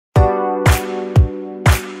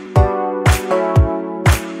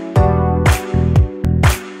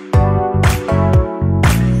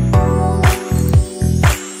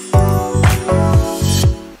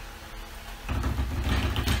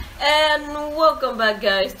Welcome back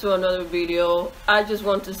guys to another video. I just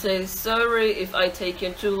want to say sorry if I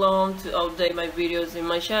taken too long to update my videos in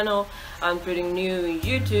my channel. I'm pretty new in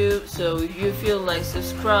YouTube, so if you feel like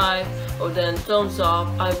subscribe or then thumbs up,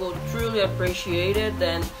 I will truly appreciate it.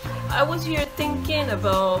 Then I was here thinking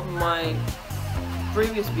about my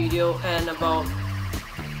previous video and about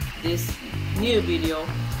this new video,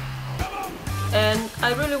 and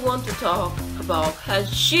I really want to talk about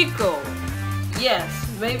Hachiko. Yes,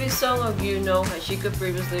 maybe some of you know Hachiko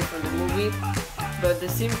previously from the movie, but the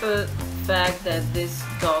simple fact that this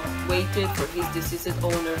dog waited for his deceased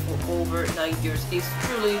owner for over 9 years is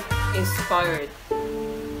truly inspired.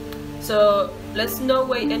 So let's not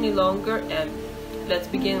wait any longer and let's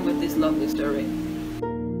begin with this lovely story.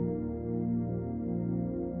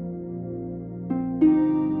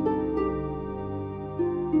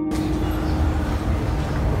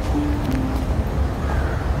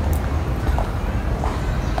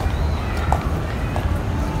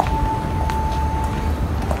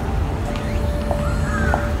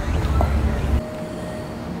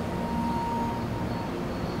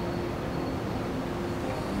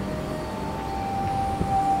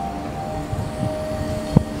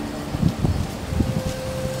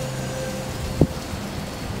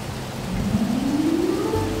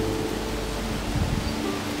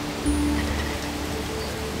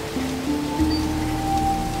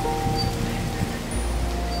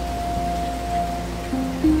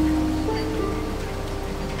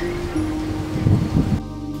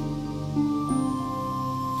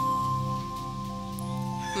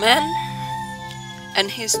 Man and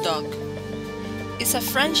his dog is a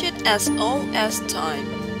friendship as old as time.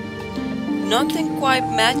 Nothing quite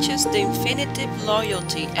matches the infinitive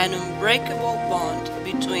loyalty and unbreakable bond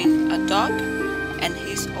between a dog and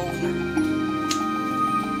his owner.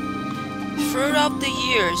 Throughout the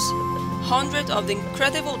years, hundreds of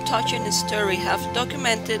incredible touching stories have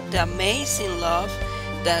documented the amazing love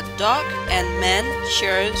that dog and man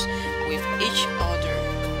shares with each other.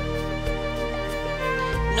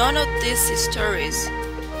 None of these stories,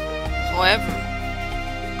 however,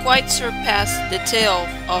 quite surpass the tale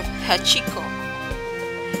of Hachiko,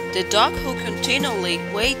 the dog who continually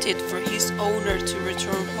waited for his owner to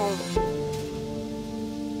return home.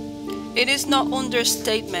 It is no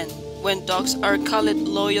understatement when dogs are called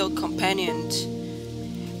loyal companions.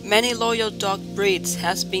 Many loyal dog breeds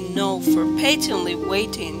has been known for patiently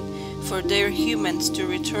waiting for their humans to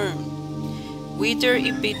return, whether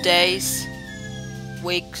it be days,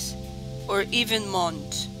 weeks, or even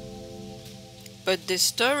months. But the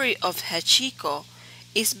story of Hachiko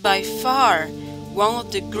is by far one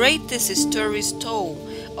of the greatest stories told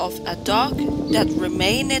of a dog that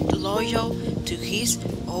remained loyal to his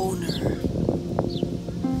owner.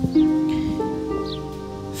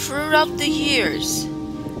 Throughout the years,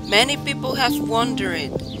 many people have wondered,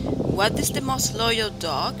 what is the most loyal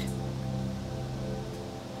dog?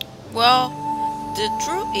 Well, the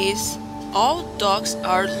truth is, all dogs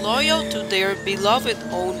are loyal to their beloved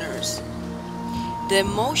owners. The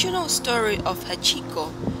emotional story of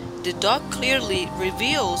Hachiko, the dog, clearly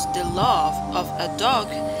reveals the love of a dog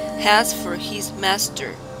has for his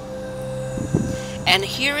master. And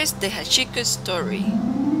here is the Hachiko story.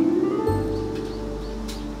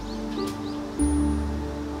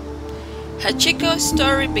 Hachiko's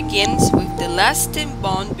story begins with the lasting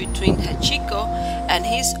bond between Hachiko and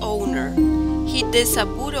his owner,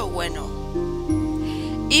 Hidesaburo Ueno.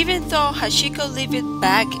 Even though Hachiko lived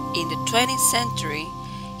back in the 20th century,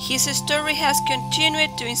 his story has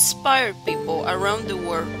continued to inspire people around the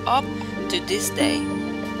world up to this day.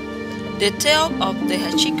 The tale of the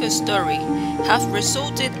Hachiko story has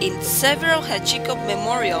resulted in several Hachiko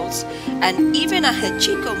memorials and even a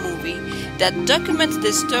Hachiko movie that documents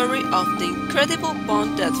the story of the incredible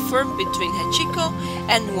bond that formed between Hachiko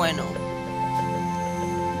and Ueno.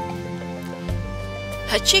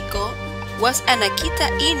 Hachiko was an Akita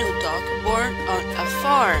Inu dog born on a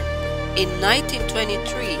farm in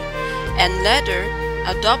 1923 and later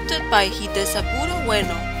adopted by Hidesaburo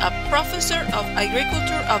Ueno, a professor of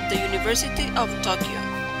agriculture of the University of Tokyo.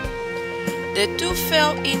 The two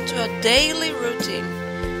fell into a daily routine.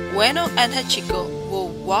 Ueno and Hachiko will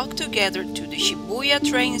walk together to the Shibuya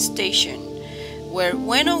train station, where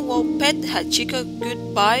Ueno will pet Hachiko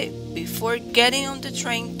goodbye before getting on the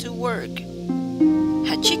train to work.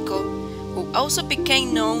 Hachiko, who also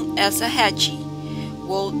became known as a Hachi,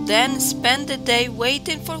 will then spend the day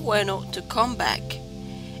waiting for Ueno to come back.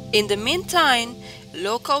 In the meantime,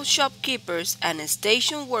 local shopkeepers and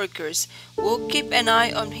station workers will keep an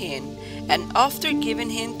eye on him, and after giving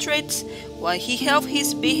him treats while he held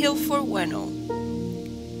his vigil for Ueno.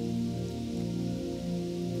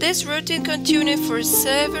 This routine continued for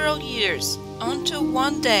several years until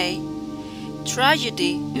one day,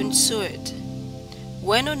 tragedy ensued.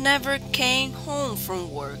 Ueno never came home from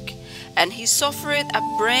work, and he suffered a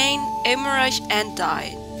brain hemorrhage and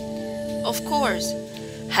died. Of course,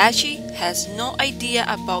 Hachi has no idea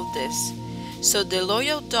about this, so the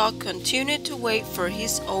loyal dog continued to wait for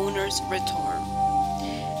his owner's return.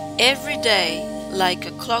 Every day, like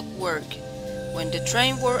a clockwork, when the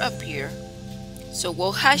train would appear, so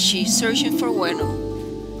while Hachi searching for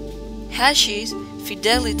Ueno, Hachi's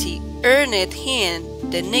fidelity earned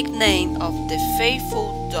him the nickname of the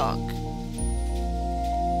faithful dog.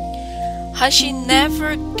 Hachi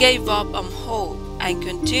never gave up on hope and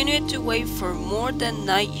continued to wait for more than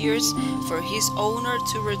 9 years for his owner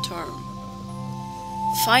to return.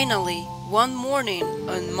 Finally, one morning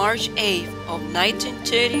on March 8th of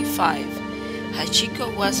 1935,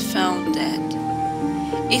 Hachiko was found dead.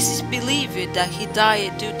 It is believed that he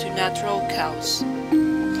died due to natural cause.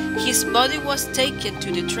 His body was taken to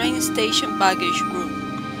the train station baggage room,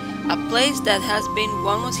 a place that has been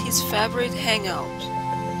one of his favorite hangouts.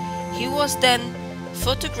 He was then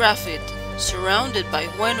photographed surrounded by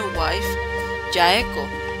Ueno's wife, Yaeko,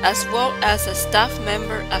 as well as a staff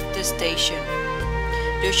member at the station.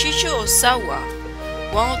 Yoshicho Osawa,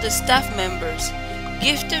 one of the staff members,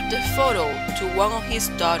 gifted the photo to one of his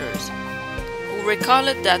daughters, who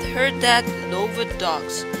recalled that her dad loved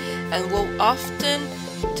dogs and would often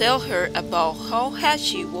tell her about how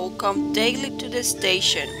Hachi will come daily to the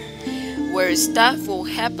station, where staff will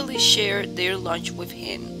happily share their lunch with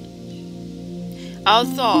him.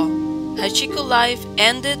 Although Hachiko's life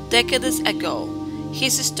ended decades ago,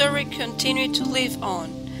 his story continued to live on.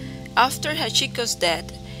 After Hachiko's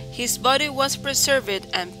death, his body was preserved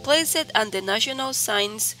and placed at the National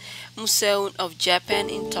Science Museum of Japan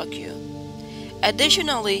in Tokyo.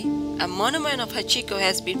 Additionally, a monument of Hachiko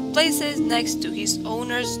has been placed next to his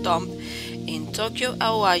owner's tomb in Tokyo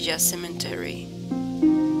Aoyama Cemetery.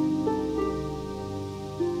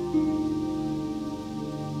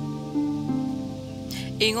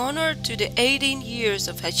 In honor to the 18 years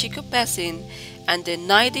of Hachiko passing and the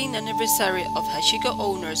 19th anniversary of Hachiko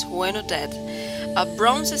owner's Ueno death, a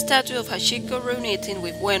bronze statue of Hachiko reuniting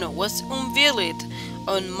with Ueno was unveiled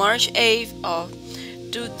on March 8th of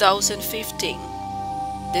 2015.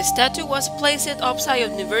 The statue was placed outside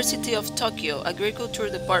of University of Tokyo Agriculture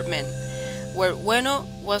Department, where Ueno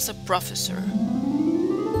was a professor.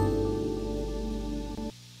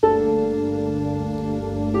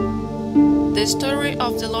 The story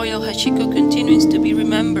of the loyal Hachiko continues to be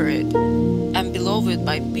remembered and beloved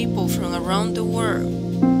by people from around the world,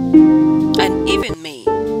 and even me.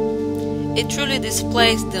 It truly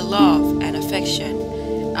displays the love and affection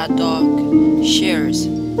a dog shares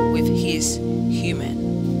with his human.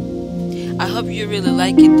 I hope you really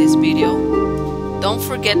liked this video. Don't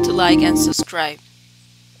forget to like and subscribe.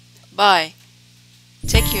 Bye.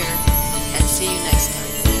 Take care and see you next time.